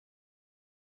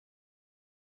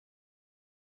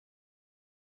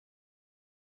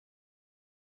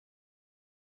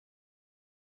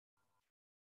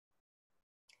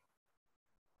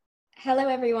Hello,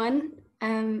 everyone.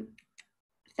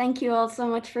 Thank you all so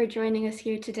much for joining us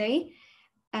here today.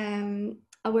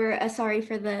 We're sorry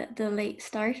for the late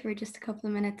start. We're just a couple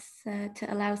of minutes to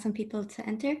allow some people to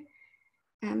enter.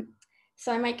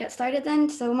 So I might get started then.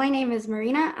 So my name is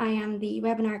Marina. I am the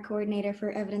webinar coordinator for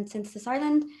Evidence Synthesis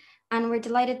Ireland, and we're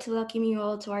delighted to welcome you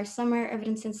all to our summer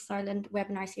Evidence Synthesis Ireland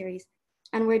webinar series.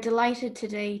 And we're delighted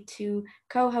today to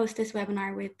co-host this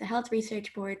webinar with the Health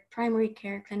Research Board Primary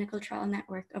Care Clinical Trial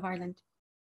Network of Ireland.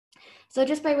 So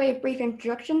just by way of brief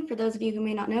introduction, for those of you who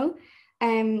may not know,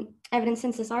 Evidence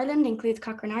Synthesis Ireland includes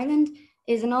Cochrane Ireland,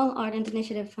 is an all-Ireland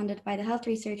initiative funded by the Health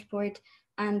Research Board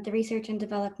and the Research and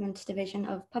Development Division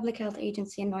of Public Health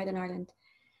Agency in Northern Ireland.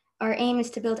 Our aim is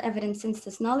to build evidence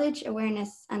synthesis knowledge,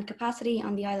 awareness and capacity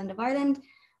on the island of Ireland,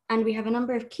 and we have a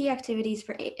number of key activities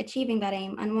for achieving that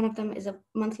aim, and one of them is a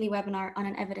monthly webinar on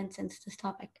an evidence synthesis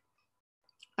topic.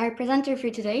 Our presenter for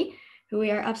today, who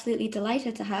we are absolutely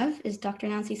delighted to have, is Dr.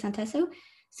 Nancy Santesso.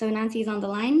 So Nancy is on the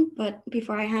line, but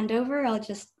before I hand over, I'll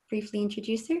just briefly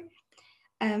introduce her.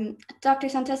 Dr.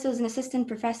 Santesso is an assistant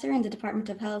professor in the Department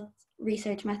of Health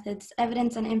Research Methods,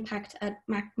 Evidence and Impact at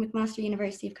McMaster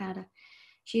University of Canada.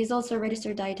 She is also a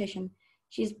registered dietitian.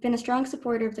 She's been a strong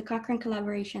supporter of the Cochrane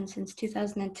Collaboration since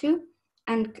 2002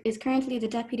 and is currently the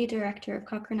Deputy Director of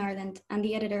Cochrane Ireland and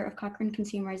the editor of Cochrane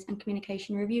Consumers and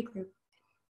Communication Review Group.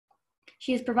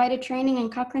 She has provided training in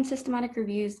Cochrane systematic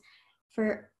reviews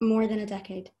for more than a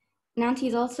decade. Nancy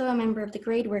is also a member of the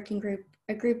GRADE Working Group,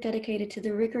 a group dedicated to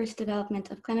the rigorous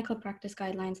development of clinical practice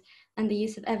guidelines and the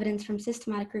use of evidence from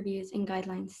systematic reviews in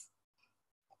guidelines.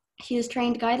 She has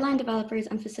trained guideline developers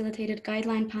and facilitated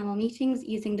guideline panel meetings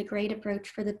using the GRADE approach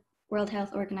for the World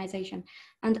Health Organization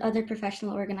and other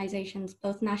professional organizations,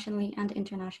 both nationally and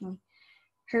internationally.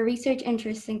 Her research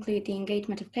interests include the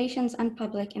engagement of patients and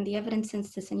public in the evidence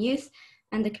synthesis and use,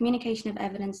 and the communication of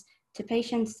evidence to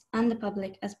patients and the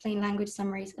public as plain language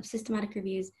summaries of systematic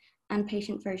reviews and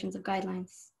patient versions of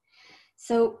guidelines.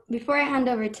 So before I hand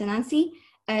over to Nancy,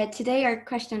 today our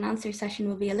question and answer session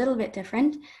will be a little bit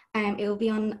different. It will be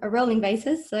on a rolling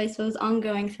basis, so I suppose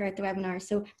ongoing throughout the webinar.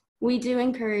 So we do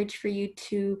encourage for you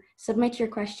to submit your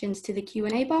questions to the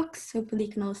Q&A box. Hopefully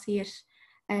you can all see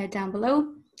it down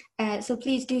below. So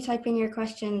please do type in your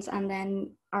questions, and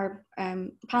then our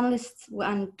panelists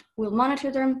will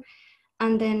monitor them,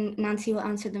 and then Nancy will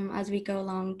answer them as we go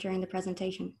along during the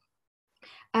presentation.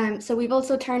 So we've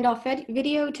also turned off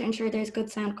video to ensure there's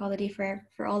good sound quality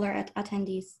for all our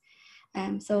attendees.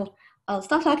 So I'll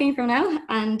stop talking from now,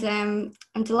 and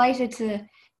I'm delighted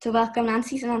to welcome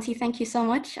Nancy. So Nancy, thank you so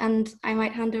much, and I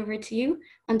might hand over to you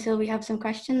until we have some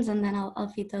questions, and then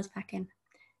I'll feed those back in.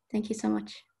 Thank you so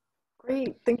much.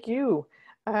 Great, thank you.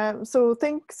 So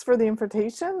thanks for the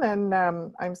invitation, and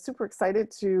I'm super excited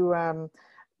to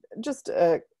just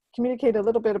communicate a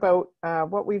little bit about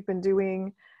what we've been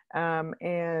doing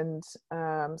and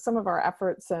some of our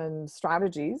efforts and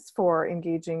strategies for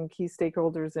engaging key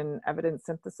stakeholders in evidence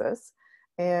synthesis.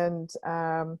 And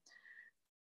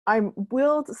I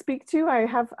will speak to,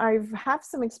 I've had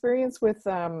some experience with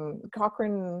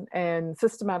Cochrane and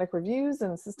systematic reviews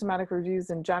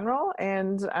in general.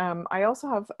 And I also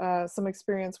have some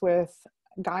experience with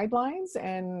guidelines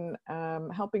and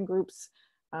helping groups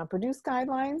produce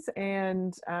guidelines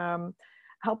and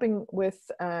helping with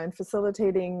and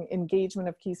facilitating engagement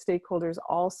of key stakeholders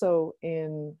also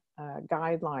in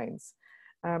guidelines.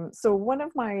 So one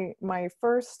of my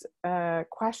first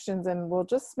questions, and we'll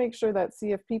just make sure that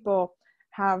see if people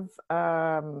have,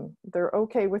 they're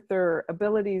okay with their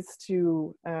abilities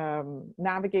to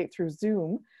navigate through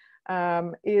Zoom,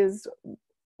 is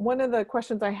one of the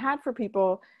questions I had for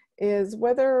people is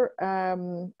whether,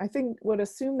 I think would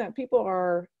assume that people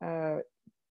are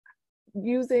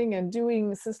using and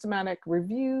doing systematic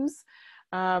reviews,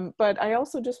 but I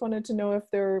also just wanted to know if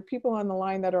there are people on the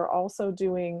line that are also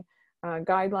doing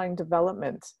guideline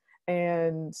development,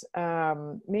 and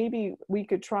maybe we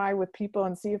could try with people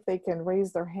and see if they can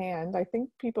raise their hand. I think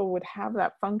people would have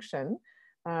that function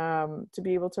to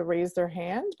be able to raise their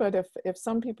hand, but if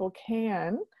some people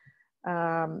can,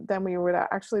 then we would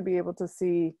actually be able to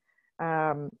see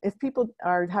if people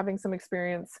are having some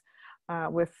experience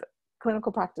with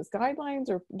clinical practice guidelines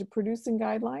or producing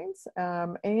guidelines,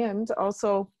 and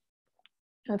also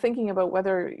thinking about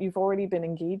whether you've already been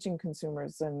engaging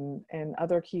consumers and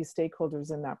other key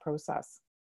stakeholders in that process.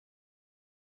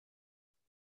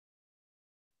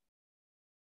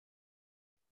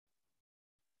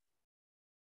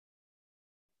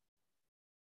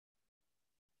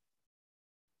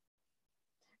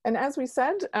 And as we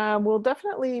said, we'll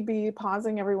definitely be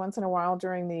pausing every once in a while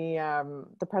during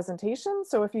the presentation.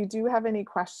 So if you do have any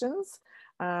questions,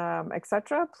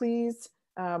 etc., please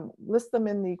list them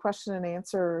in the question and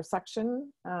answer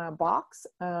section box,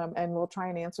 and we'll try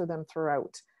and answer them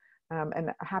throughout.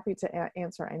 And happy to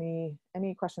answer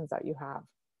any questions that you have.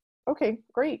 Okay,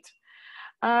 great.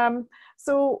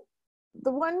 So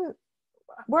the one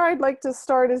where I'd like to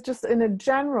start is just in a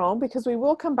general, because we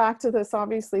will come back to this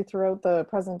obviously throughout the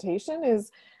presentation,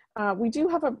 is we do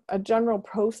have a general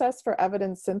process for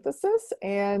evidence synthesis.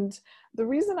 And the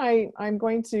reason I'm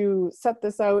going to set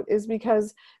this out is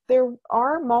because there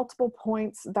are multiple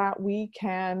points that we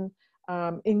can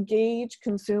engage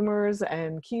consumers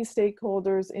and key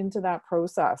stakeholders into that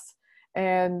process.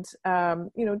 And,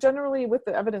 you know, generally with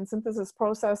the evidence synthesis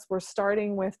process, we're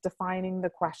starting with defining the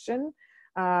question.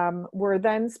 We're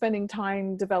then spending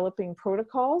time developing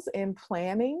protocols and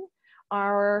planning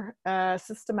our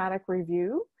systematic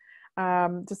review,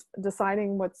 just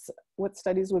deciding what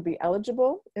studies would be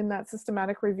eligible in that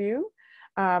systematic review.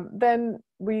 Then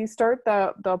we start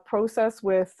the process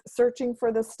with searching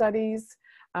for the studies,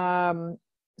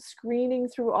 screening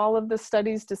through all of the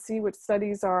studies to see which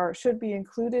studies should be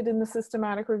included in the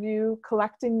systematic review,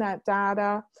 collecting that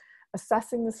data,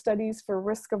 assessing the studies for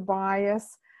risk of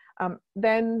bias,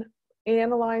 then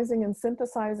analyzing and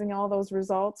synthesizing all those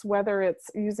results, whether it's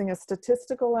using a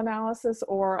statistical analysis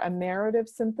or a narrative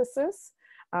synthesis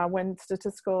when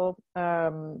statistical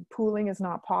pooling is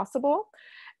not possible.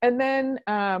 And then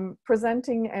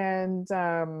presenting and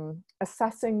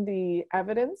assessing the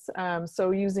evidence. So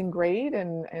using grade,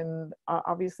 and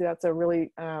obviously that's a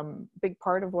really big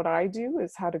part of what I do,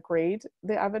 is how to grade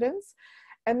the evidence.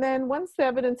 And then once the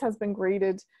evidence has been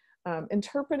graded,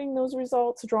 interpreting those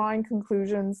results, drawing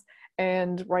conclusions,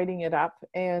 and writing it up.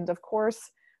 And of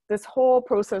course, this whole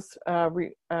process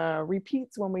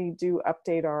repeats when we do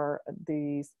update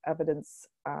the evidence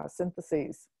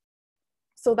syntheses.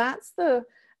 So that's the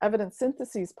evidence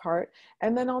syntheses part.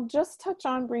 And then I'll just touch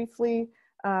on briefly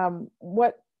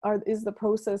what is the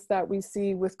process that we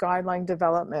see with guideline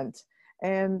development.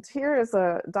 And here is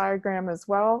a diagram as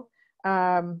well.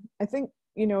 I think,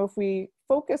 you know, if we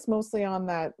focus mostly on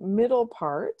that middle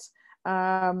part,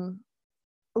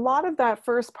 a lot of that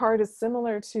first part is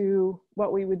similar to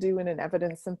what we would do in an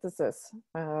evidence synthesis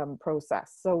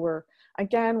process. So we're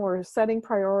setting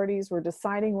priorities, we're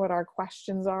deciding what our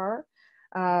questions are,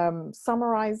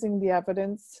 summarizing the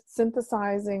evidence,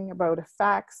 synthesizing about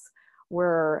effects,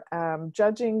 we're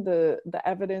judging the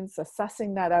evidence,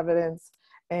 assessing that evidence,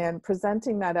 and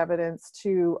presenting that evidence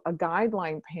to a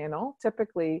guideline panel,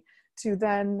 typically, to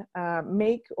then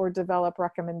make or develop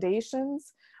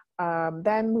recommendations,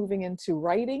 then moving into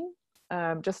writing,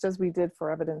 just as we did for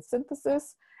evidence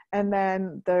synthesis. And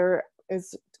then there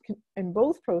is, in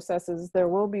both processes, there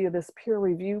will be this peer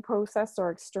review process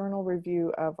or external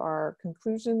review of our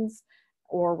conclusions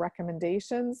or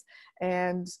recommendations,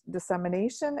 and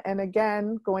dissemination. And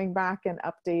again, going back and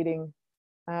updating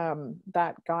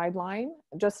that guideline,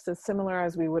 just as similar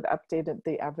as we would update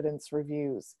the evidence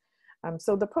reviews.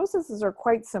 So the processes are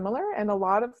quite similar, and a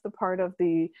lot of the part of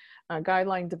the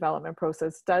guideline development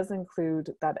process does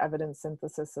include that evidence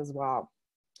synthesis as well.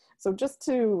 So just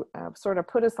to sort of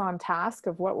put us on task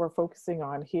of what we're focusing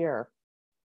on here.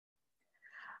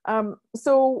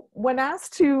 So when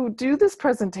asked to do this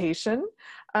presentation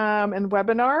and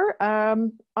webinar,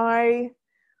 I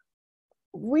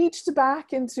reached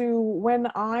back into when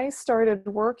I started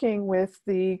working with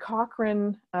the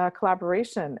Cochrane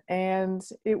Collaboration, and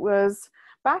it was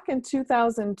back in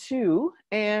 2002.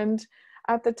 And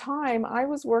at the time, I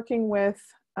was working with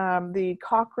the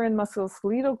Cochrane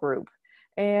Musculoskeletal Group,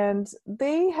 and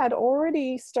they had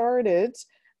already started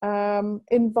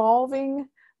involving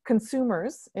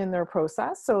consumers in their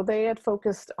process. So they had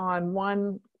focused on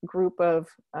one group of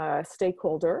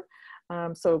stakeholder.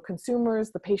 So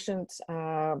consumers, the patients,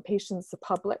 the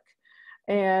public.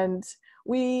 And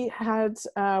we had,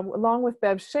 along with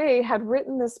Bev Shea, had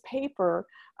written this paper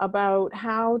about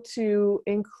how to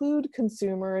include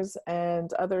consumers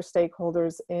and other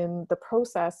stakeholders in the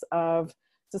process of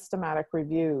systematic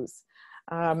reviews.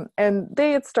 And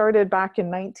they had started back in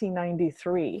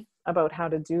 1993 about how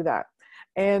to do that.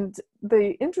 And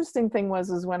the interesting thing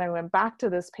is when I went back to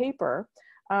this paper,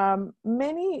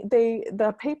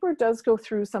 the paper does go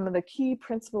through some of the key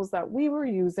principles that we were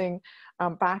using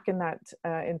back in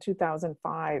in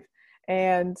 2005.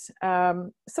 And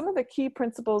some of the key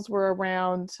principles were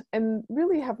around, and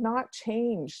really have not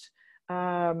changed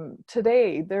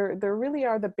today. There really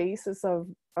are the basis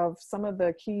of some of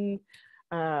the key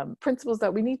principles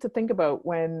that we need to think about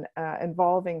when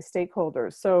involving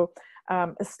stakeholders. So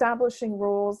establishing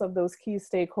roles of those key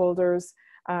stakeholders,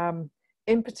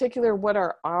 in particular, what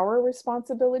are our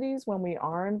responsibilities when we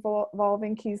are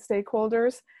involving key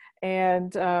stakeholders,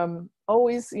 and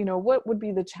always, you know, what would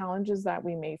be the challenges that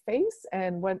we may face,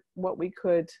 and what we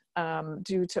could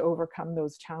do to overcome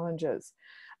those challenges.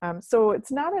 So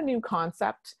it's not a new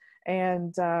concept.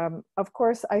 And of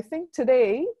course, I think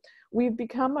today we've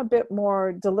become a bit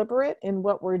more deliberate in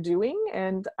what we're doing.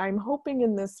 And I'm hoping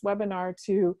in this webinar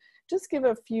to just give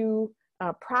a few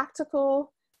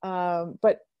practical,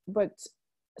 but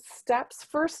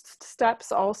first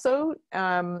steps also,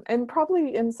 and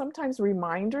probably and sometimes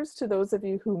reminders to those of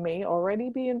you who may already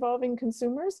be involving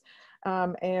consumers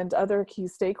and other key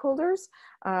stakeholders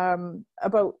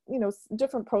about, you know,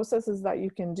 different processes that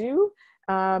you can do.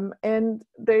 And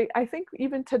I think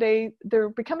even today, they're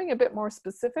becoming a bit more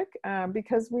specific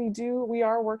because we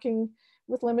are working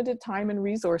with limited time and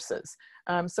resources.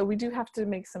 So we do have to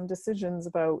make some decisions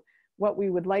about what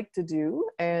we would like to do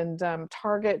and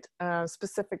target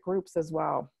specific groups as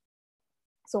well.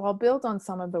 So I'll build on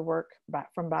some of the work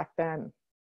from back then.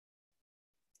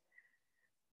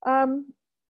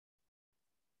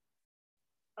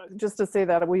 Just to say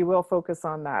that we will focus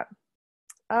on that.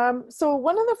 So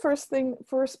one of the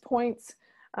first points,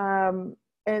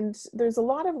 and there's a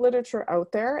lot of literature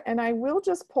out there, and I will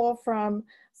just pull from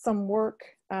some work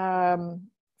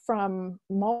from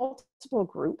multiple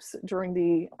groups during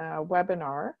the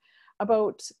webinar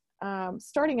about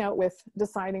starting out with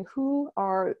deciding who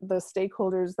are the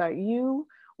stakeholders that you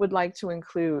would like to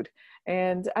include.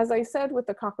 And as I said, with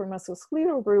the Cochrane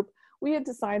Musculoskeletal group, we had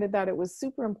decided that it was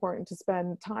super important to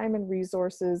spend time and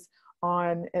resources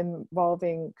on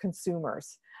involving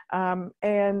consumers.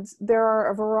 And there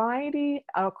are a variety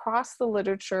across the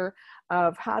literature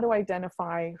of how to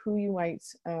identify who you might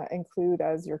include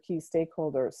as your key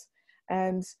stakeholders.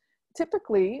 And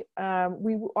typically,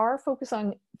 we are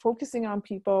focusing on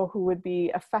people who would be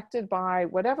affected by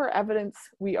whatever evidence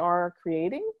we are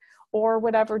creating or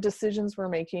whatever decisions we're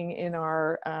making in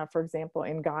our, for example,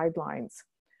 in guidelines.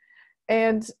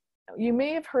 And you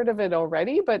may have heard of it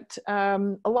already, but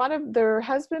there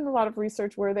has been a lot of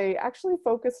research where they actually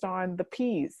focused on the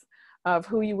P's of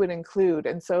who you would include.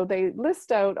 And so they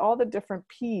list out all the different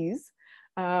P's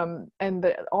and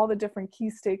all the different key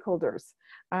stakeholders.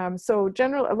 So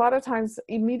a lot of times,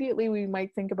 immediately we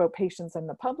might think about patients and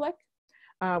the public.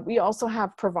 We also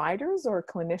have providers or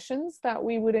clinicians that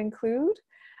we would include,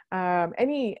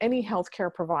 any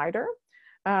healthcare provider.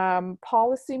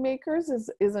 Policymakers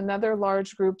is another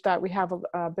large group that we have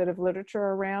a bit of literature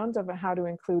around of how to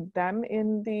include them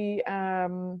in the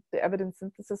evidence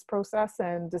synthesis process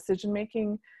and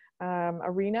decision-making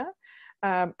arena.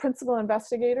 Principal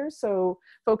investigators, so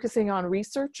focusing on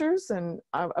researchers, and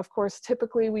of course,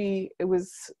 typically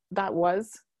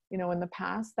in the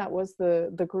past, that was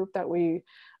the group that we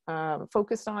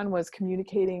focused on, was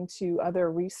communicating to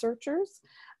other researchers.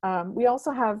 We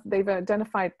also they've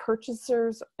identified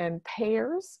purchasers and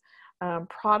payers,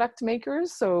 product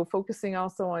makers, so focusing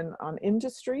also on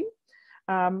industry.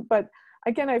 But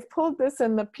again, I've pulled this,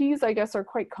 and the P's, I guess, are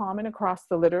quite common across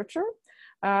the literature.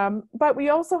 But we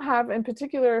also have, in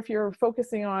particular, if you're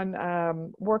focusing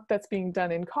on work that's being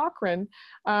done in Cochrane,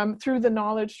 through the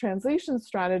knowledge translation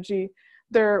strategy,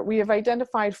 we have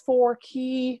identified 4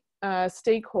 key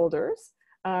stakeholders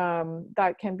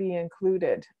that can be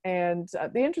included. And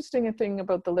the interesting thing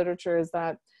about the literature is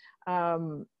that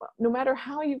no matter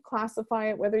how you classify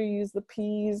it, whether you use the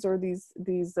P's or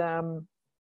these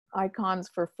icons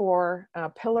for 4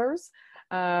 pillars,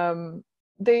 in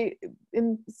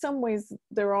some ways,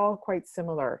 they're all quite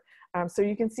similar. So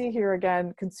you can see here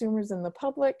again, consumers and the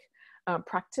public,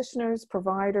 practitioners,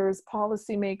 providers,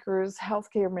 policymakers,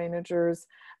 healthcare managers,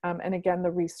 and again,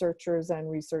 the researchers and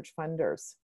research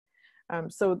funders.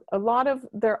 So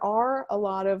there are a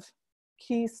lot of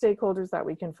key stakeholders that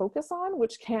we can focus on,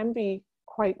 which can be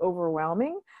quite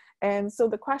overwhelming. And so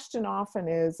the question often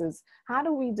is how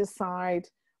do we decide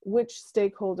which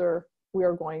stakeholder we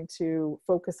are going to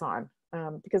focus on?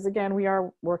 Because again, we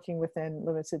are working within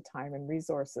limited time and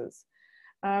resources.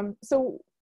 So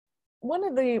one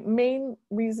of the main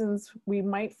reasons we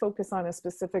might focus on a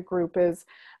specific group is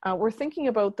we're thinking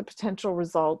about the potential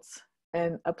results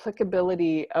and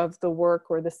applicability of the work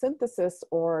or the synthesis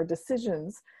or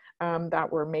decisions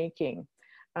that we're making.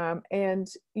 And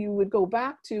you would go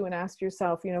back to and ask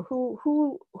yourself, you know,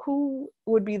 who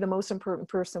would be the most important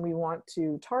person we want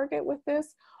to target with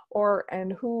this,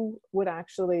 and who would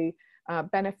actually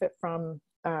benefit from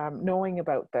knowing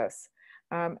about this.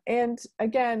 And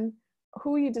again,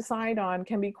 who you decide on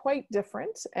can be quite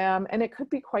different, and it could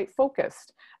be quite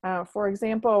focused. For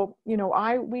example, you know,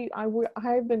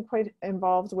 I've been quite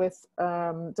involved with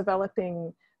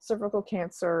developing cervical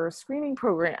cancer screening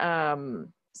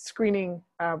program,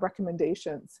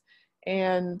 recommendations.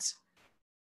 And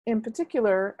in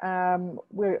particular,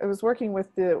 I was working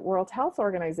with the World Health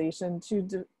Organization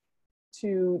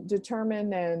to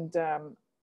determine and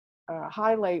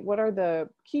highlight what are the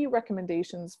key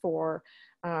recommendations for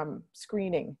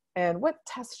screening and what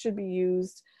tests should be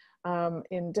used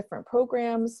in different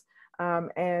programs,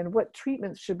 and what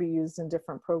treatments should be used in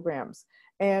different programs.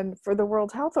 And for the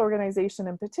World Health Organization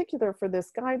in particular, for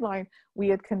this guideline, we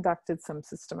had conducted some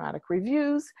systematic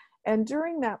reviews. And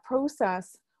during that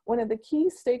process, one of the key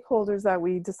stakeholders that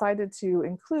we decided to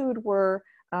include were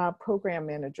program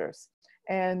managers.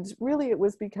 And really it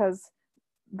was because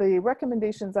the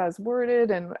recommendations as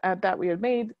worded and that we had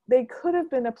made, they could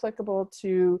have been applicable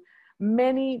to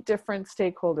many different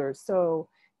stakeholders. So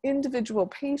individual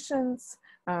patients,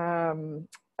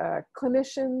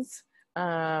 clinicians,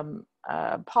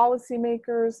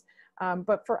 policymakers,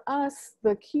 but for us,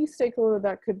 the key stakeholder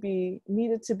that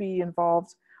needed to be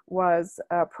involved was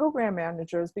program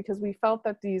managers, because we felt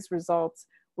that these results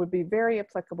would be very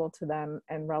applicable to them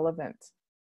and relevant.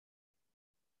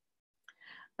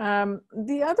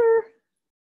 The other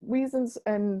reasons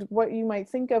and what you might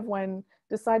think of when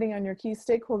deciding on your key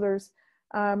stakeholders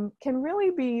can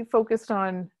really be focused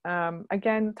on,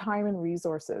 again, time and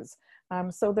resources.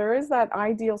 So there is that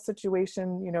ideal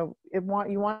situation, you know, you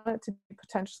want it to be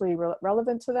potentially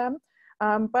relevant to them,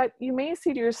 but you may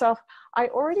see to yourself, I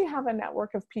already have a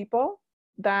network of people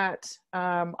that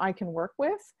I can work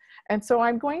with, and so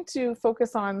I'm going to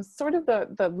focus on sort of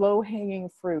the low-hanging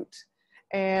fruit.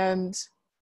 And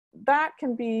that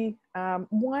can be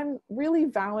one really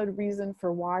valid reason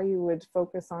for why you would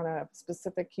focus on a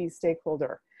specific key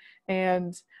stakeholder,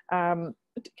 and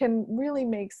it can really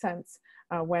make sense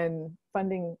when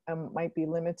funding might be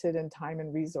limited in time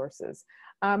and resources.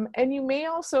 And you may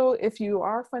also, if you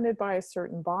are funded by a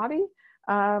certain body,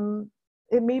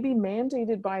 it may be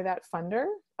mandated by that funder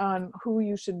on who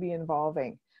you should be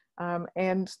involving.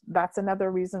 And that's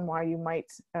another reason why you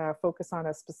might focus on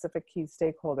a specific key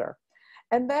stakeholder.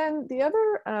 And then the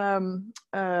other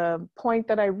point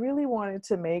that I really wanted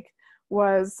to make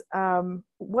was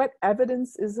what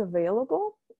evidence is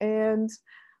available. And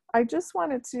I just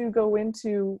wanted to go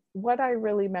into what I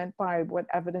really meant by what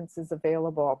evidence is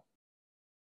available.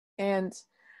 And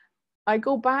I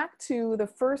go back to the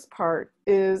first part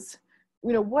is,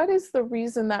 you know, what is the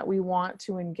reason that we want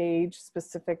to engage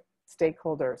specific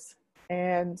stakeholders?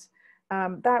 And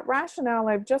that rationale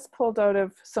I've just pulled out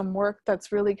of some work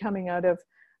that's really coming out of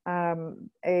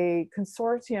a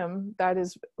consortium that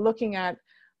is looking at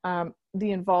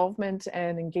the involvement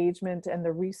and engagement and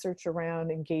the research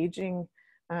around engaging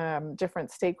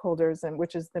different stakeholders, and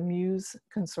which is the MUSE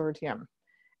consortium.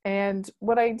 And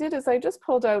what I did is I just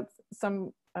pulled out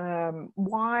some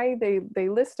why they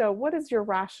list out what is your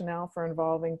rationale for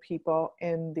involving people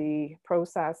in the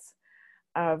process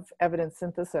of evidence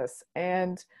synthesis.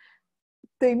 And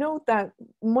they note that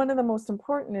one of the most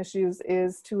important issues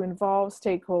is to involve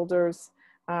stakeholders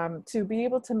to be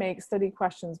able to make study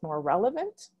questions more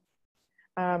relevant,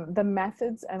 the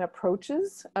methods and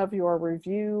approaches of your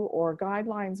review or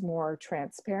guidelines more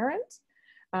transparent,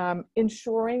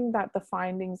 ensuring that the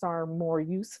findings are more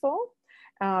useful,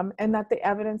 and that the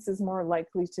evidence is more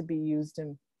likely to be used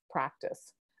in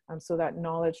practice. So that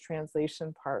knowledge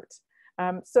translation part.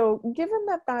 So given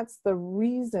that that's the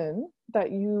reason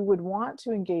that you would want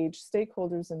to engage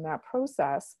stakeholders in that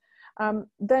process,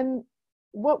 then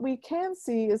what we can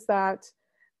see is that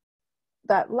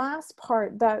that last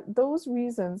part, that those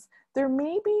reasons, there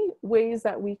may be ways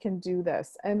that we can do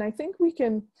this. And I think we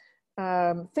can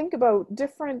think about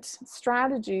different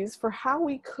strategies for how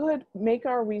we could make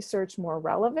our research more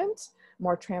relevant,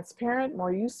 more transparent,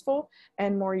 more useful,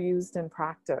 and more used in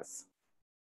practice.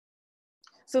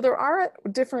 So there are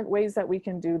different ways that we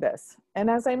can do this. And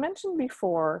as I mentioned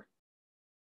before,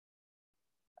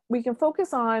 we can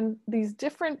focus on these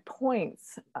different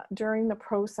points during the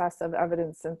process of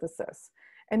evidence synthesis.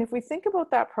 And if we think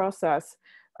about that process,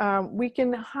 we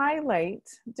can highlight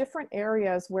different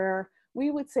areas where we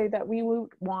would say that we would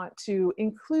want to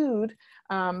include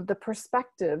the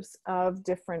perspectives of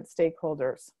different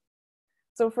stakeholders.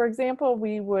 So for example,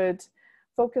 we would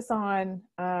focus on,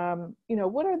 you know,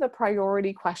 what are the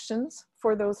priority questions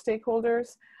for those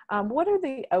stakeholders? What are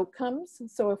the outcomes?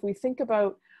 So if we think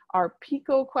about our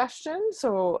PICO question,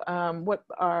 so what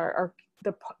are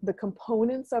the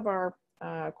components of our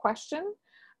question,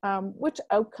 which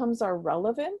outcomes are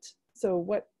relevant? So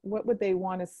what would they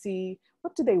want to see?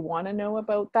 What do they want to know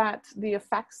about that? The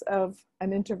effects of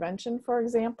an intervention, for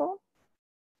example.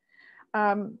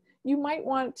 you might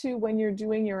want to, when you're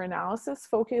doing your analysis,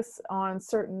 focus on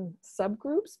certain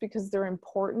subgroups because they're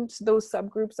important. Those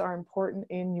subgroups are important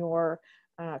in your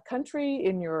country,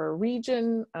 in your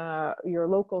region, your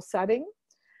local setting.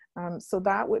 So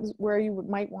that was where you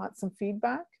might want some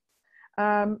feedback.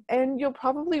 And you'll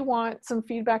probably want some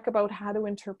feedback about how to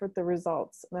interpret the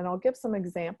results. And then I'll give some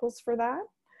examples for that.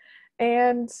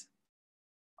 And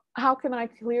how can I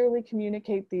clearly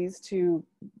communicate these to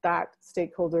that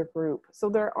stakeholder group? So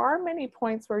there are many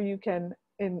points where you can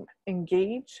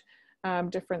engage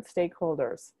different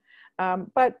stakeholders.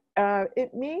 But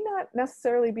it may not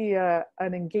necessarily be an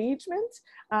engagement.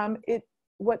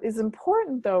 What is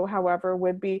important though, however,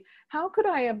 would be how could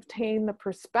I obtain the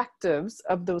perspectives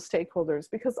of those stakeholders?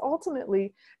 Because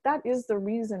ultimately, that is the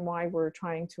reason why we're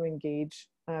trying to engage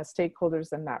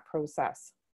stakeholders in that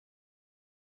process.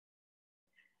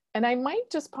 And I might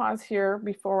just pause here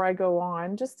before I go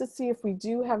on, just to see if we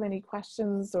do have any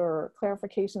questions or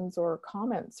clarifications or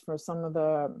comments for some of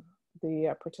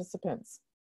the participants.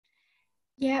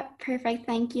 Yeah, perfect.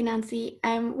 Thank you, Nancy.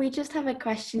 We just have a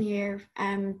question here.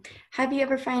 Have you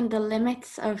ever found the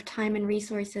limits of time and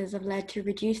resources have led to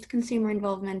reduced consumer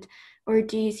involvement, or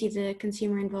do you see the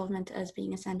consumer involvement as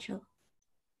being essential?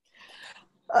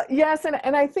 Yes, and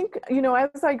I think, you know,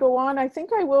 as I go on, I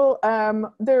think I will,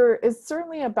 there is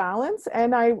certainly a balance.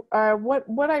 And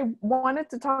what I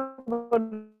wanted to talk about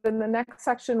in the next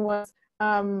section was,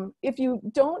 if you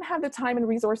don't have the time and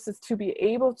resources to be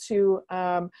able to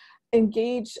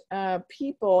engage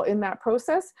people in that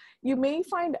process, you may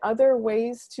find other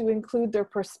ways to include their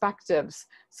perspectives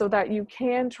so that you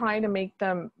can try to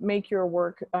make your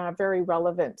work very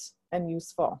relevant and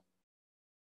useful.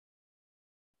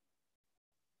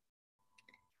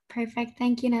 Perfect.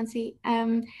 Thank you, Nancy.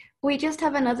 We just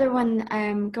have another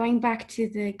one going back to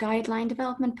the guideline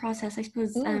development process, I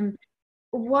suppose.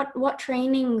 What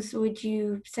trainings would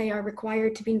you say are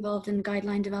required to be involved in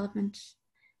guideline development?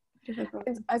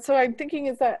 So I'm thinking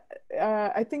is that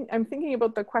I'm thinking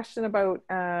about the question about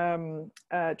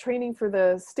training for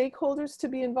the stakeholders to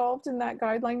be involved in that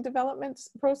guideline development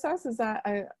process. Is that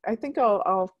I think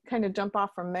I'll kind of jump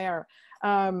off from there.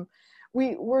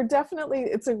 We're definitely,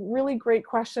 it's a really great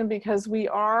question because we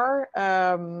are,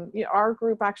 you know, our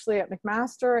group actually at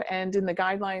McMaster and in the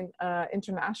Guideline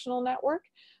International Network,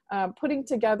 putting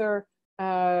together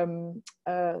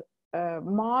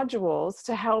modules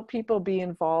to help people be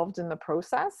involved in the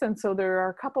process. And so there are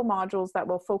a couple modules that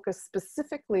will focus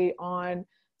specifically on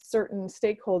certain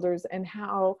stakeholders and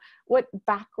what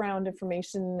background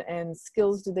information and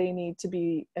skills do they need to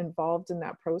be involved in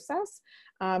that process.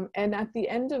 And at the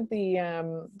end of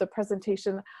the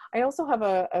presentation, I also have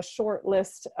a short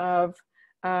list of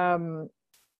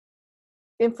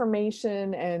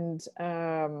information and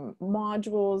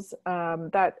modules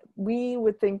that we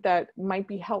would think that might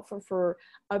be helpful for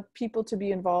people to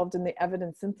be involved in the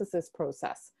evidence synthesis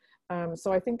process.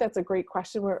 So I think that's a great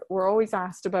question. We're always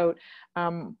asked about,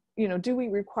 you know, do we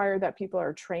require that people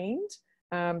are trained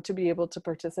to be able to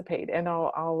participate? And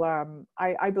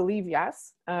I believe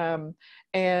yes. I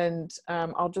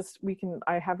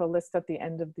have a list at the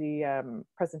end of the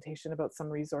presentation about some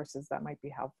resources that might be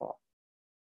helpful.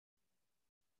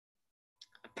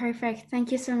 Perfect.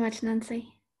 Thank you so much,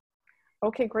 Nancy.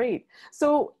 Okay, great.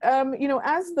 So, you know,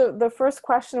 as the first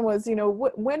question was, you know,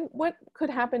 what could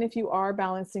happen if you are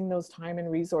balancing those time and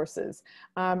resources?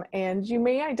 And you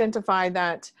may identify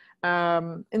that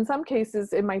in some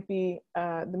cases it might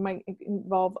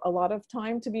involve a lot of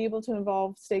time to be able to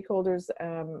involve stakeholders,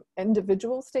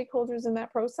 individual stakeholders in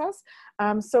that process.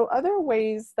 So other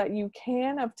ways that you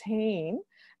can obtain,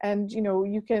 and you know,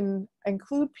 you can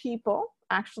include people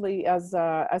actually as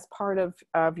part of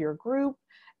your group,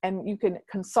 and you can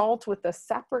consult with a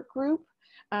separate group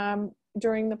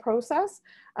during the process.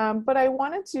 But I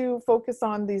wanted to focus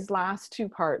on these last two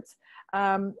parts.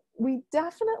 We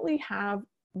definitely have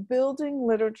building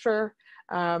literature,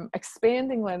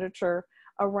 expanding literature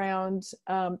around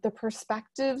the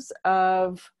perspectives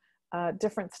of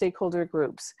different stakeholder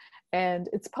groups. And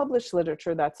it's published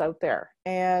literature that's out there.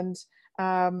 And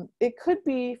it could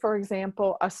be, for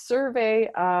example, a survey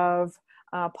of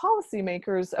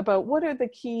policymakers about what are the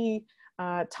key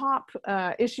top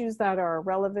issues that are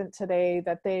relevant today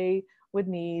that they would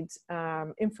need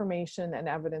information and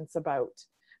evidence about.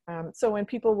 So when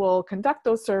people will conduct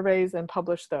those surveys and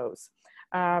publish those.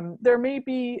 There may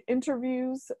be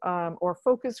interviews or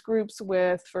focus groups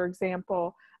with, for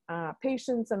example,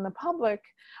 patients and the public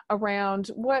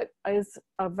around what is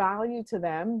of value to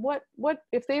them. What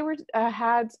if they were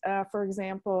had, for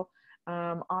example,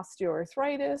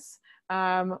 osteoarthritis,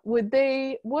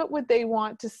 what would they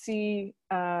want to see,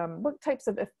 what types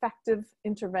of effective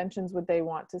interventions would they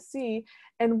want to see,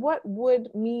 and what would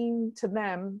mean to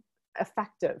them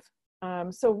effective.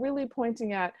 So really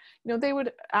pointing at, they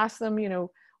would ask them,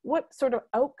 what sort of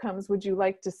outcomes would you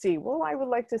like to see? Well, I would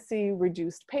like to see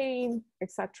reduced pain,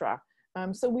 etc.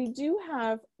 So we do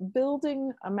have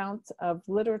building amounts of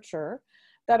literature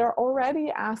that are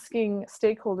already asking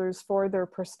stakeholders for their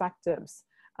perspectives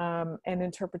and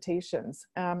interpretations.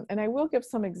 And I will give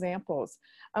some examples,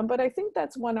 but I think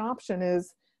that's one option,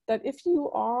 is that if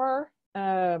you are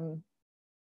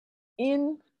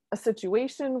in a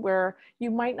situation where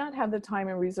you might not have the time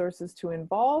and resources to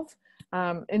involve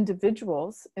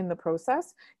individuals in the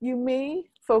process, you may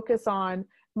focus on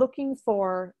looking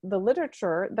for the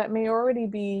literature that may already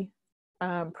be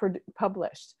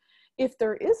published. If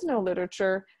there is no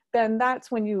literature, then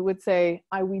that's when you would say,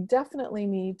 we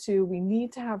need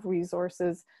to have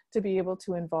resources to be able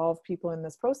to involve people in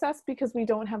this process, because we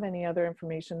don't have any other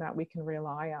information that we can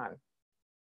rely on.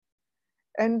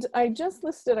 And I just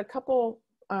listed a couple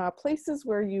places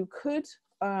where you could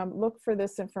look for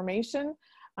this information.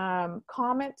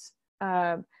 Comet,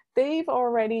 they've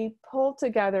already pulled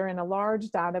together in a large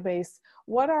database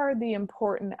what are the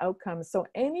important outcomes. So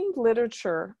any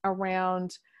literature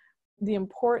around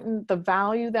the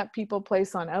value that people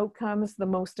place on outcomes, the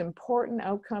most important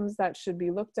outcomes that should be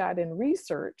looked at in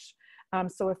research.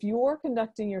 So if you're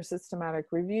conducting your systematic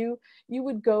review, you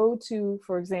would go to,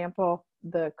 for example,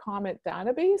 the Comet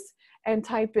database and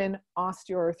type in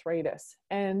osteoarthritis,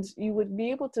 and you would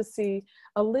be able to see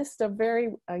a list of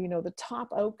the top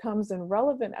outcomes and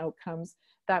relevant outcomes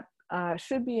that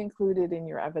should be included in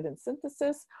your evidence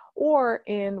synthesis, or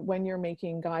when you're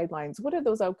making guidelines. What are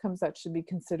those outcomes that should be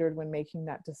considered when making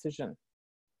that decision?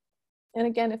 And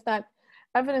again, if that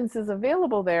evidence is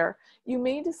available there, you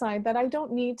may decide that I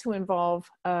don't need to involve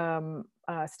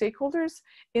stakeholders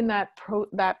in that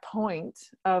point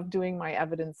of doing my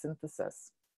evidence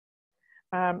synthesis.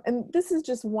 And this is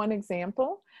just one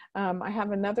example. I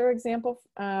have another example.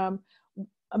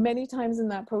 Many times in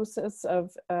that process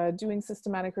of doing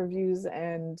systematic reviews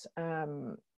and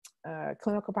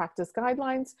clinical practice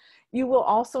guidelines, you will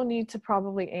also need to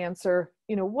probably answer,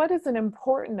 what is an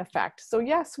important effect? So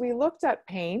yes, we looked at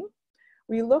pain.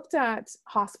 We looked at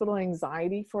hospital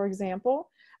anxiety, for example,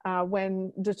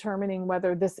 when determining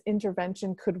whether this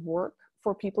intervention could work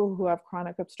for people who have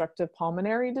chronic obstructive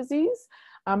pulmonary disease.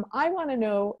 I want to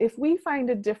know if we find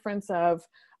a difference of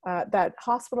that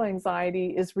hospital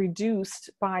anxiety is reduced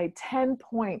by 10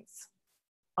 points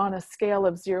on a scale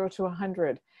of 0 to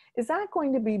 100. Is that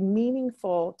going to be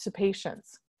meaningful to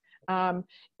patients?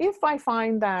 If I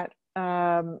find that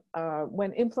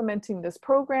when implementing this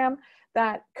program,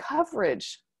 that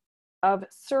coverage of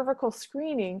cervical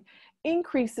screening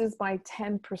increases by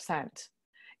 10%,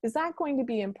 is that going to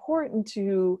be important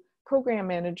to program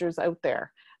managers out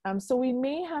there? So we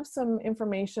may have some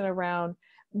information around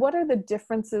what are the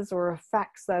differences or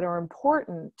effects that are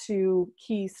important to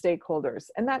key stakeholders,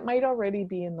 and that might already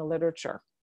be in the literature.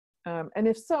 And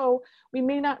if so, we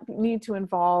may not need to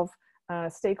involve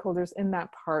stakeholders in that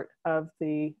part of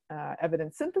the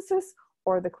evidence synthesis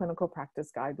or the clinical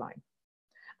practice guideline.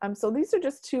 So these are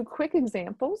just two quick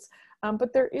examples,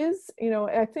 but there is,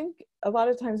 I think a lot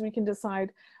of times we can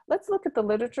decide, let's look at the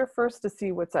literature first to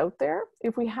see what's out there.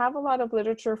 If we have a lot of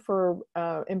literature for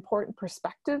important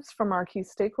perspectives from our key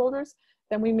stakeholders,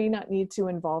 then we may not need to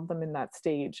involve them in that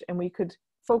stage, and we could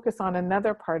focus on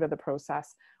another part of the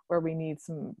process where we need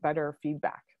some better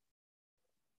feedback.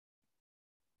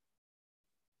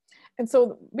 And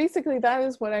so basically that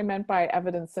is what I meant by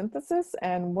evidence synthesis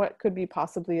and what could be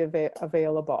possibly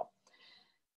available.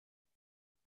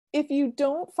 If you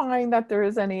don't find that there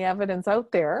is any evidence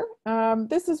out there,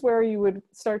 this is where you would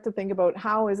start to think about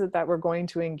how is it that we're going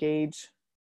to engage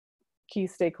key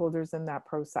stakeholders in that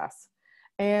process.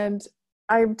 And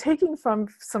I'm taking from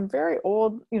some very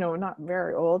old, not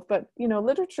very old, but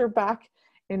literature back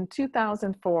in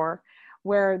 2004,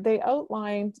 where they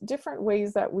outlined different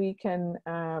ways that we can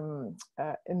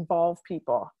involve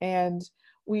people. And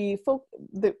we've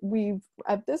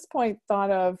at this point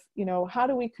thought of, how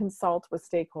do we consult with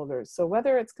stakeholders? So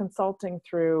whether it's consulting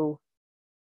through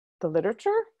the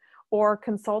literature or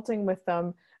consulting with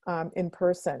them in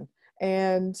person.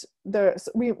 And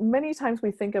many times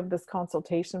we think of this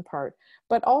consultation part,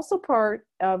 but also part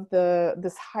of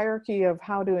this hierarchy of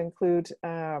how to include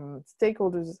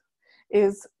stakeholders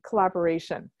is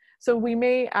collaboration. So we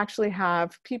may actually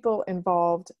have people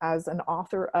involved as an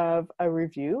author of a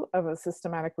review, of a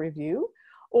systematic review,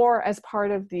 or as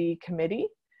part of the committee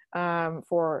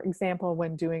For example,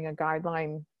 when doing a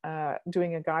guideline,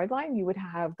 you would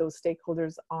have those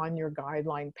stakeholders on your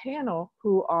guideline panel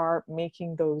who are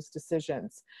making those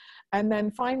decisions. And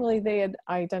then finally, they had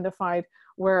identified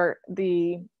where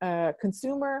the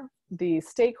consumer, the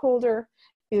stakeholder,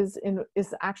 is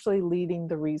actually leading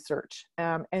the research,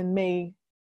 and may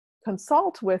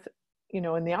consult with,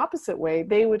 in the opposite way,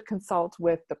 they would consult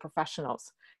with the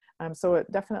professionals. So it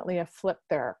definitely a flip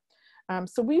there.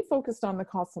 So we focused on the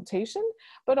consultation,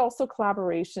 but also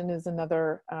collaboration is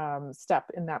another step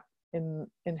in that,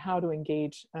 in how to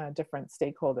engage different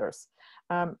stakeholders.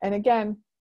 And again,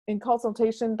 in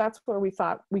consultation, that's where we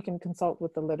thought we can consult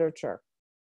with the literature.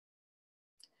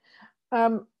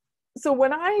 So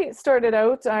when I started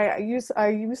out, I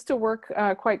used to work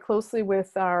quite closely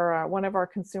with our one of our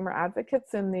consumer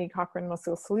advocates in the Cochrane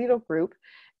Musculoskeletal group,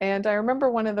 and I remember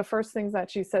one of the first things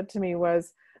that she said to me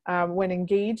was, when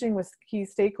engaging with key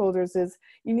stakeholders, is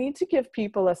you need to give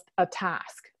people a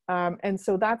task, and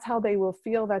so that's how they will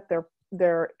feel that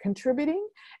they're contributing,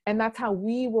 and that's how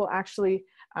we will actually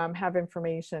have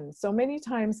information. So many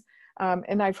times,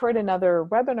 and I've heard in other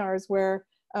webinars where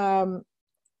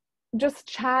just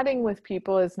chatting with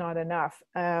people is not enough.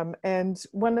 And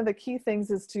one of the key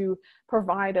things is to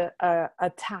provide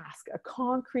a task, a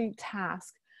concrete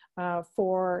task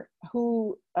for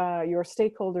who your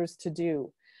stakeholders to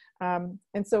do.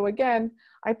 And so again,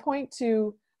 I point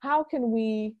to how can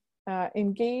we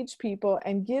engage people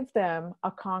and give them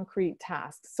a concrete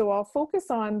task. So I'll focus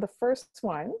on the first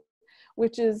one,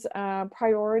 which is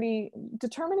priority,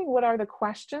 determining what are the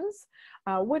questions,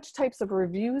 which types of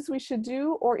reviews we should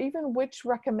do, or even which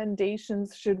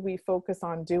recommendations should we focus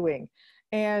on doing.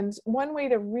 And one way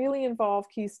to really involve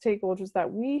key stakeholders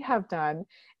that we have done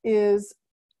is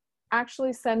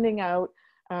actually sending out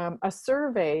a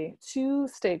survey to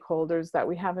stakeholders that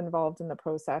we have involved in the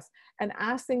process and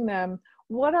asking them,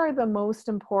 what are the most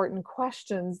important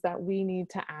questions that we need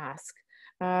to ask?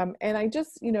 And I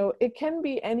just, it can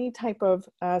be any type of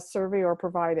survey or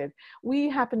provided. We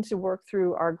happen to work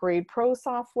through our Grade Pro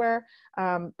software,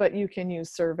 but you can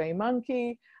use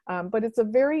SurveyMonkey. But it's a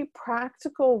very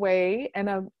practical way and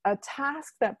a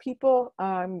task that people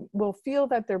will feel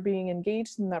that they're being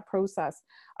engaged in that process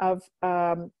of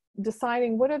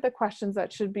deciding what are the questions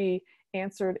that should be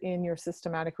answered in your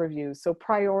systematic review. So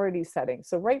priority setting.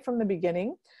 So right from the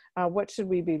beginning, what should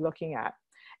we be looking at?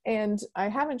 And I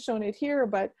haven't shown it here,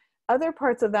 but other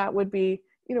parts of that would be,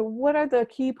 what are the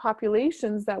key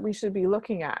populations that we should be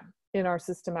looking at in our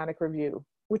systematic review,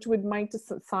 which might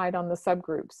decide on the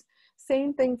subgroups.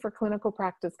 Same thing for clinical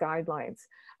practice guidelines.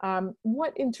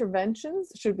 What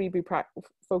interventions should we be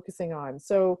focusing on?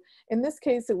 So in this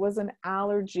case, it was an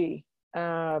allergy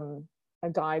a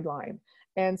guideline.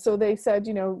 And so they said,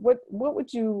 what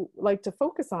would you like to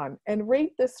focus on? And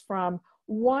rate this from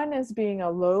 1 as being a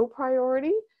low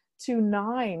priority to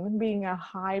 9 being a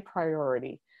high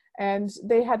priority. And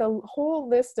they had a whole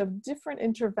list of different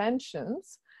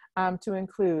interventions to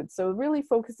include. So really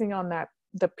focusing on that,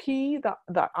 the P,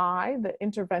 the I, the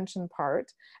intervention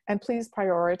part, and please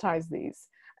prioritize these.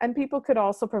 And people could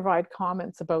also provide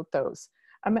comments about those.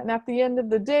 And at the end of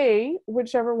the day,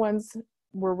 whichever ones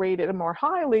were rated more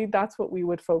highly, that's what we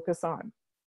would focus on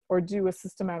or do a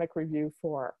systematic review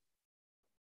for.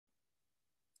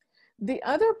 The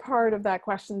other part of that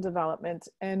question development,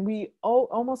 and we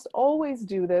almost always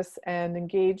do this and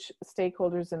engage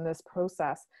stakeholders in this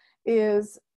process,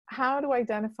 is how to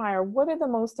identify or what are the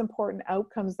most important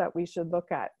outcomes that we should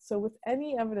look at. So with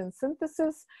any evidence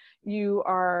synthesis, you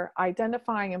are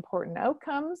identifying important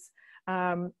outcomes.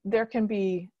 There can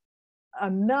be a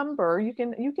number, you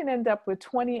can end up with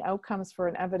 20 outcomes for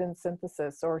an evidence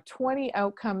synthesis or 20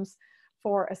 outcomes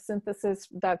for a synthesis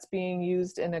that's being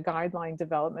used in a guideline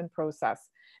development process.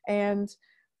 And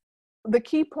the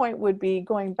key point would be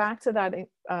going back to that,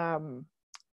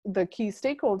 the key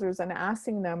stakeholders and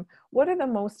asking them, what are the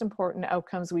most important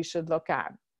outcomes we should look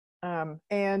at?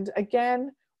 And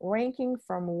again, ranking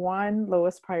from 1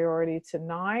 lowest priority to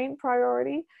 9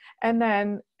 priority, and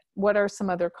then what are some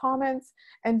other comments?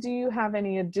 And do you have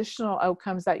any additional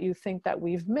outcomes that you think that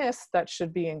we've missed that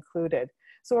should be included?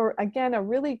 So again, a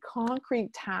really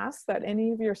concrete task that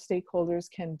any of your stakeholders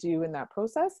can do in that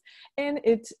process. And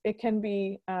it can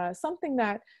be something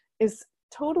that is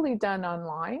totally done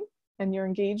online and you're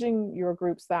engaging your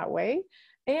groups that way.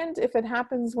 And if it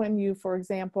happens when you, for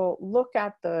example, look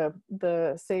at the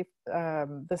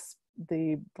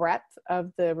breadth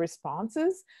of the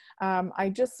responses,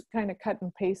 I just kind of cut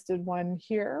and pasted one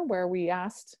here where we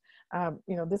asked,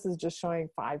 this is just showing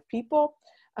 5 people.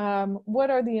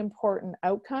 What are the important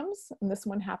outcomes? And this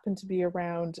one happened to be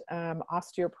around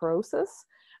osteoporosis.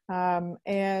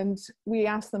 and we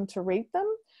ask them to rate them.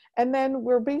 And then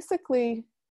we're basically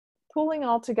pulling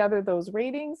all together those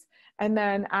ratings and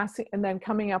then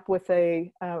coming up with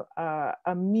a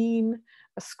mean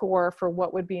score for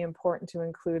what would be important to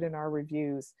include in our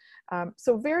reviews.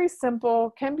 So very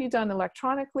simple, can be done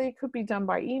electronically, could be done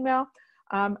by email,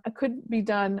 it could be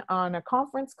done on a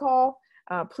conference call.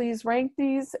 Please rank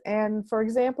these. And for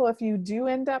example, if you do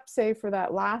end up, say for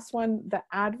that last one, the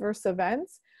adverse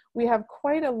events, we have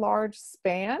quite a large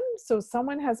span. So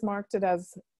someone has marked it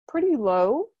as pretty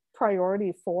low,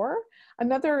 priority 4.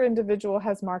 Another individual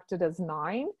has marked it as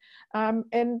 9.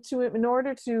 And in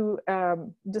order to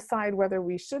decide whether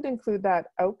we should include that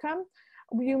outcome,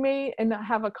 you may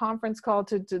have a conference call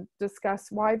to discuss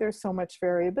why there's so much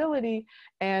variability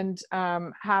and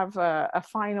have a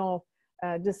final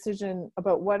decision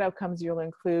about what outcomes you'll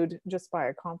include just by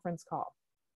a conference call.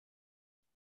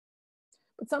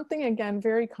 But something, again,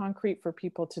 very concrete for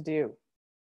people to do.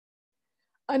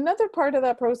 Another part of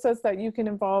that process that you can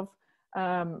involve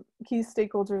key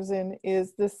stakeholders in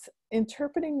is this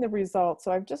interpreting the results.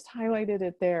 So I've just highlighted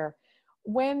it there.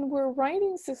 When we're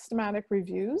writing systematic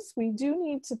reviews, we do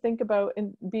need to think about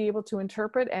and be able to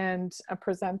interpret and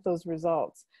present those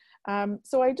results.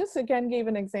 So I just again gave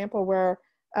an example where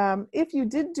if you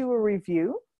did do a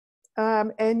review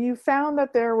and you found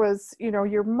that there was,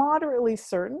 you're moderately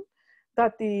certain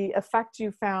that the effect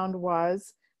you found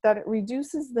was that it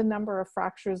reduces the number of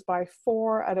fractures by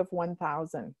 4 out of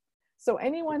 1,000. So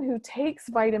anyone who takes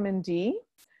vitamin D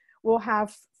will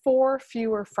have 4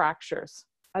 fewer fractures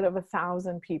out of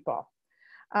 1,000 people.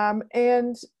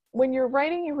 And when you're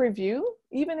writing a review,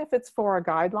 even if it's for a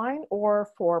guideline or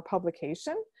for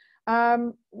publication,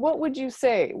 what would you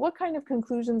say? What kind of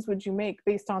conclusions would you make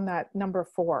based on that number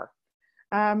 4?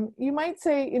 You might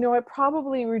say, it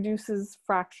probably reduces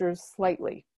fractures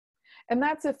slightly. And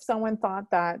that's if someone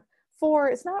thought that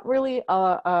 4 is not really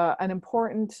an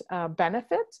important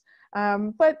benefit,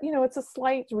 but it's a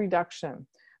slight reduction.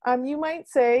 You might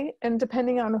say, and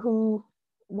depending on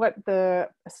what the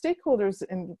stakeholders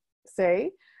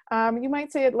say, you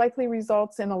might say it likely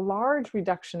results in a large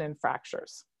reduction in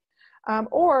fractures.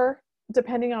 Or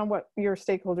depending on what your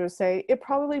stakeholders say, it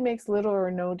probably makes little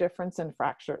or no difference in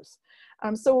fractures.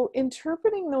 So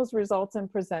interpreting those results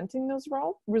and presenting those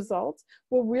results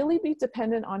will really be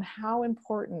dependent on how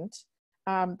important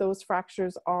those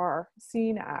fractures are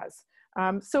seen as.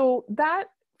 So that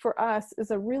for us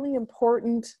is a really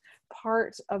important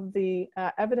part of the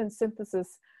evidence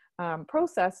synthesis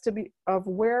process of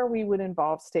where we would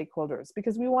involve stakeholders,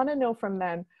 because we want to know from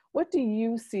them, what do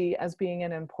you see as being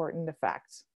an important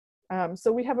effect?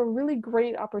 So we have a really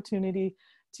great opportunity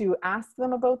to ask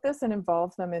them about this and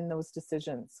involve them in those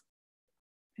decisions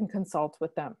and consult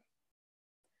with them.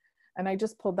 And I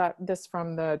just pulled this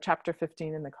from the chapter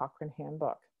 15 in the Cochrane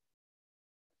handbook.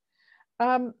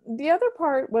 The other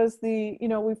part was we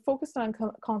focused on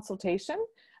consultation,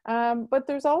 but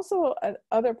there's also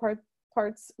other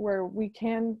parts where we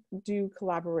can do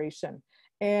collaboration.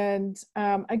 And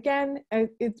again,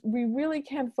 we really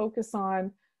can focus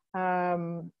on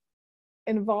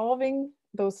involving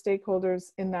those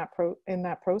stakeholders in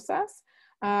that process.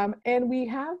 And we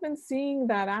have been seeing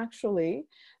that actually,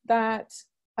 that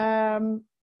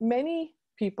many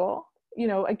people,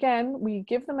 again, we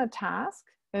give them a task,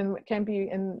 and it can be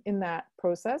in that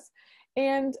process.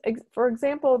 And for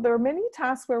example, there are many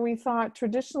tasks where we thought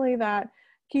traditionally that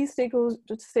key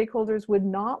stakeholders would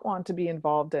not want to be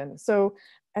involved in. So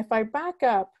if I back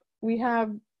up, we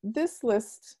have this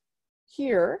list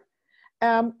here,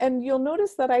 and you'll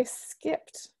notice that I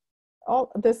skipped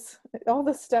all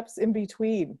the steps in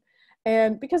between.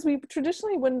 And because we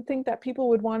traditionally wouldn't think that people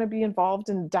would want to be involved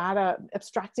in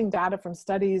abstracting data from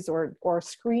studies or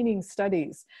screening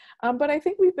studies. But I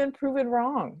think we've been proven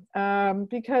wrong,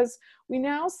 because we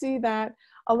now see that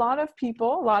a lot of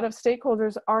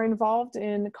stakeholders are involved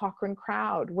in Cochrane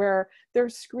Crowd, where they're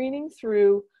screening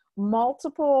through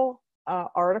multiple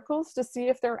articles to see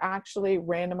if they're actually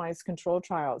randomized control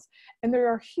trials. And there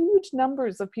are huge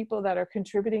numbers of people that are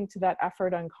contributing to that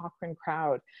effort on Cochrane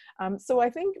Crowd. So I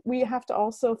think we have to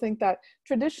also think that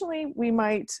traditionally we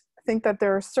might think that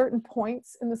there are certain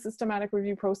points in the systematic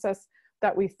review process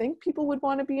that we think people would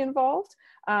want to be involved.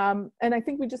 And I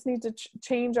think we just need to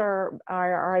change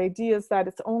our ideas that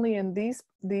it's only in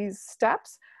these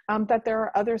steps, that there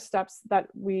are other steps that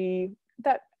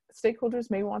stakeholders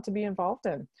may want to be involved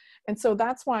in. And so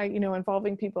that's why,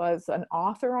 involving people as an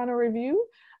author on a review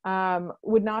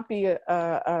would not be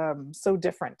so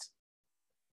different.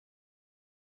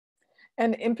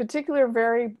 And in particular,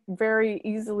 very, very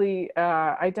easily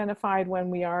identified when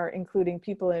we are including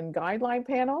people in guideline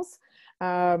panels,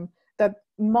 that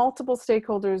multiple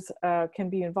stakeholders can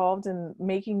be involved in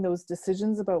making those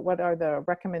decisions about what are the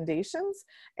recommendations,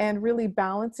 and really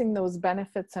balancing those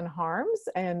benefits and harms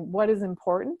and what is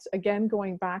important. Again,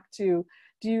 going back to,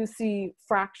 do you see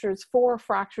fractures, 4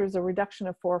 fractures, a reduction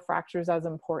of 4 fractures as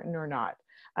important or not?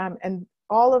 And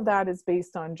all of that is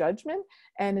based on judgment,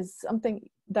 and is something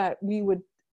that we would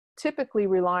typically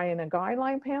rely in a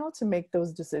guideline panel to make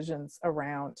those decisions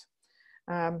around.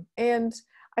 And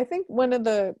I think one of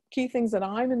the key things that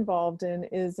I'm involved in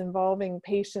is involving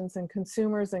patients and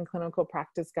consumers in clinical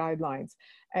practice guidelines.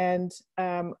 And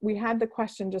we had the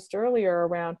question just earlier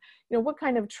around, you know, what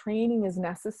kind of training is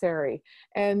necessary?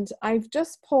 And I've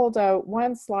just pulled out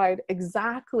one slide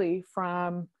exactly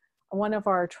from one of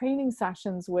our training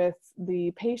sessions with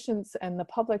the patients and the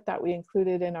public that we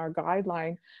included in our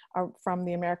guideline from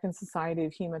the American Society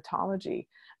of Hematology,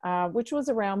 which was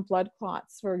around blood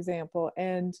clots, for example,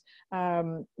 and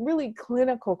really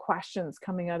clinical questions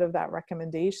coming out of that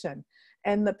recommendation.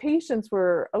 And the patients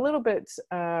were a little bit,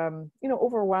 you know,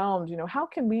 overwhelmed. You know, how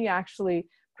can we actually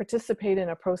participate in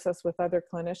a process with other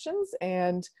clinicians?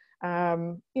 And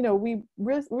you know, we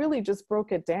really just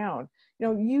broke it down. You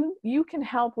know, you can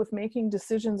help with making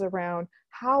decisions around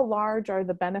how large are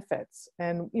the benefits,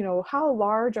 and, you know, how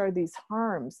large are these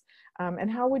harms,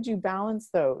 and how would you balance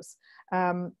those?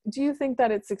 Do you think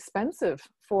that it's expensive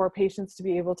for patients to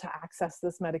be able to access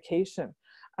this medication?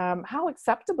 How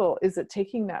acceptable is it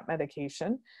taking that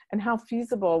medication, and how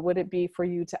feasible would it be for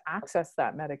you to access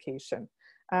that medication?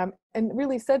 And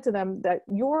really said to them that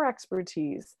your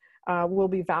expertise will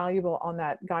be valuable on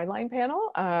that guideline panel,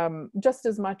 just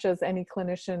as much as any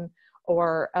clinician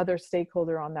or other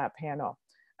stakeholder on that panel.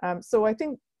 So I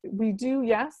think we do,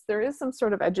 yes, there is some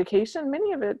sort of education.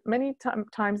 Many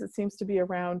times it seems to be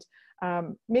around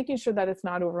making sure that it's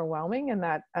not overwhelming, and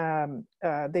that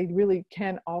they really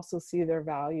can also see their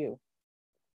value.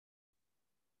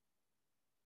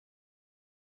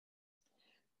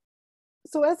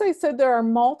 So as I said, there are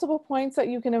multiple points that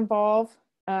you can involve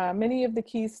many of the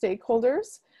key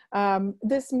stakeholders.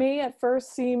 This may at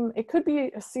first seem, it could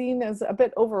be seen as a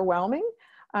bit overwhelming,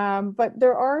 but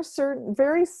there are certain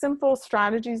very simple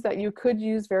strategies that you could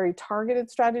use, very targeted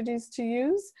strategies to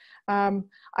use.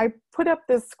 I put up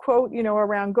this quote, you know,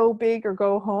 around go big or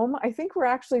go home. I think we're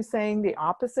actually saying the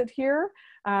opposite here.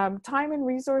 Time and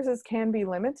resources can be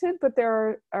limited, but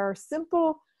there are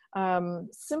simple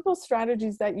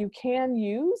strategies that you can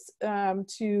use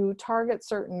to target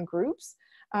certain groups.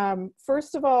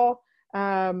 First of all,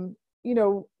 you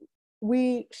know,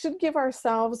 we should give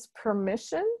ourselves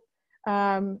permission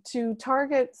to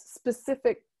target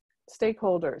specific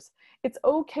stakeholders. It's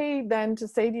okay then to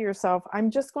say to yourself,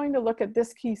 I'm just going to look at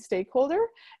this key stakeholder.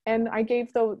 And I gave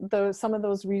some of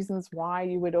those reasons why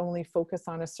you would only focus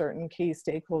on a certain key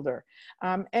stakeholder.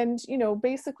 And, you know,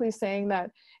 basically saying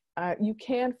that you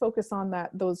can focus on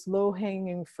those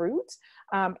low-hanging fruit,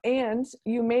 and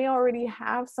you may already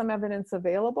have some evidence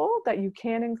available that you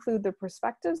can include the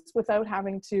perspectives without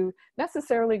having to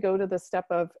necessarily go to the step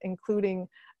of including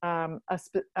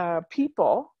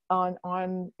people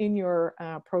in your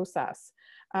process.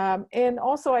 And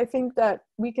also, I think that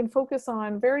we can focus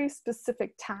on very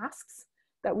specific tasks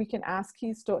that we can ask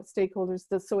key stakeholders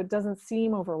so it doesn't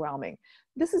seem overwhelming.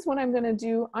 This is what I'm going to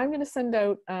do. I'm going to send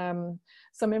out a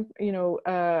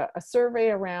survey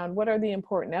around what are the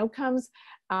important outcomes.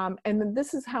 And then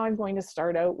this is how I'm going to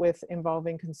start out with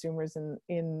involving consumers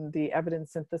in the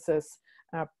evidence synthesis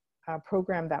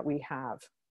program that we have.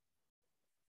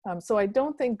 So I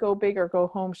don't think go big or go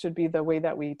home should be the way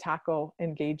that we tackle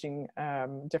engaging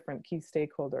different key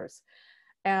stakeholders.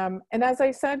 And as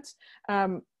I said,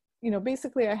 you know,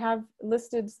 basically I have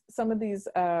listed some of these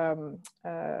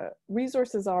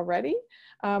resources already,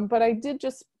 but I did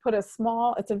just put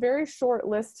it's a very short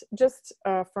list just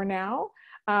for now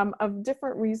of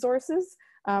different resources,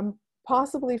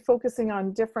 possibly focusing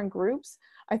on different groups.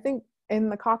 I think in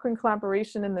the Cochrane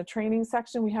Collaboration in the training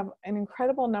section, we have an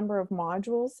incredible number of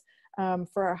modules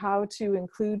for how to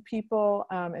include people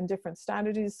in different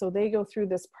strategies. So they go through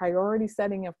this priority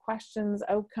setting of questions,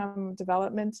 outcome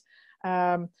development.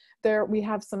 There we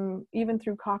have some, even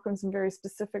through Cochrane, some very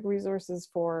specific resources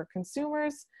for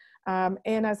consumers.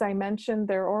 And as I mentioned,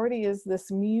 there already is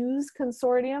this Muse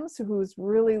consortium, who's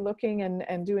really looking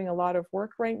and doing a lot of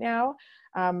work right now.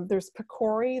 There's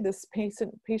PCORI, this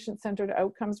patient-centered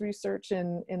outcomes research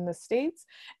in the States.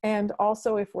 And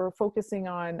also if we're focusing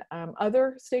on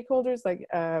other stakeholders like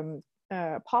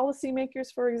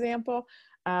policymakers, for example,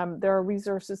 there are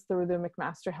resources through the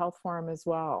McMaster Health Forum as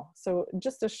well. So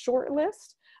just a short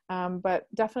list, but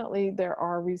definitely there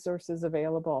are resources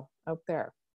available out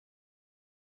there.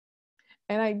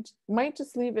 And I might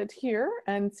just leave it here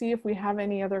and see if we have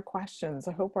any other questions.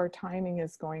 I hope our timing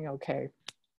is going okay.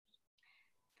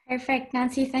 Perfect.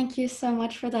 Nancy, thank you so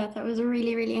much for that. That was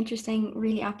really, really interesting,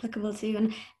 really applicable too.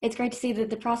 And it's great to see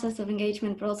the process of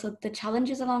engagement, but also the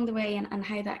challenges along the way and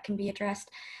how that can be addressed.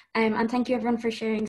 And thank you everyone for sharing